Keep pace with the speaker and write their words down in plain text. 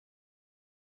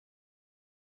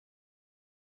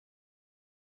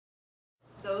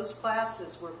those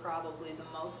classes were probably the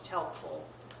most helpful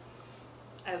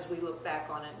as we look back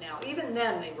on it now. Even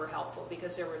then they were helpful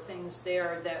because there were things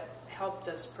there that helped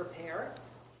us prepare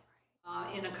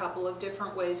in a couple of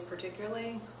different ways,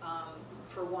 particularly.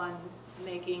 For one,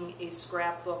 making a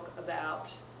scrapbook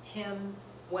about him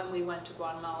when we went to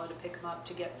Guatemala to pick him up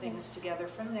to get things together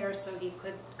from there so he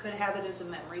could have it as a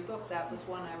memory book. That was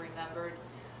one I remembered.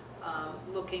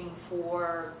 Looking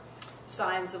for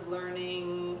signs of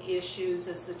learning issues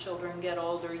as the children get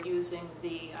older, using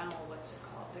the, I don't know what's it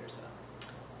called, there's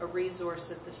a resource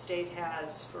that the state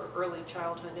has for early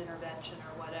childhood intervention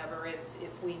or whatever,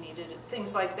 if we needed it.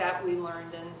 Things like that we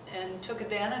learned and took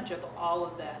advantage of all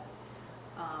of that.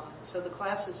 So the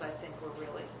classes, I think, were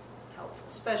really helpful,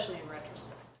 especially in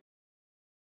retrospect.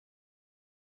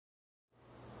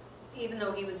 Even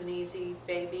though he was an easy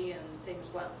baby and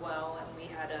things went well and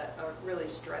we had a really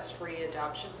stress-free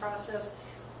adoption process,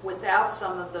 without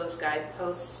some of those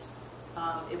guideposts,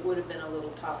 it would have been a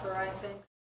little tougher, I think.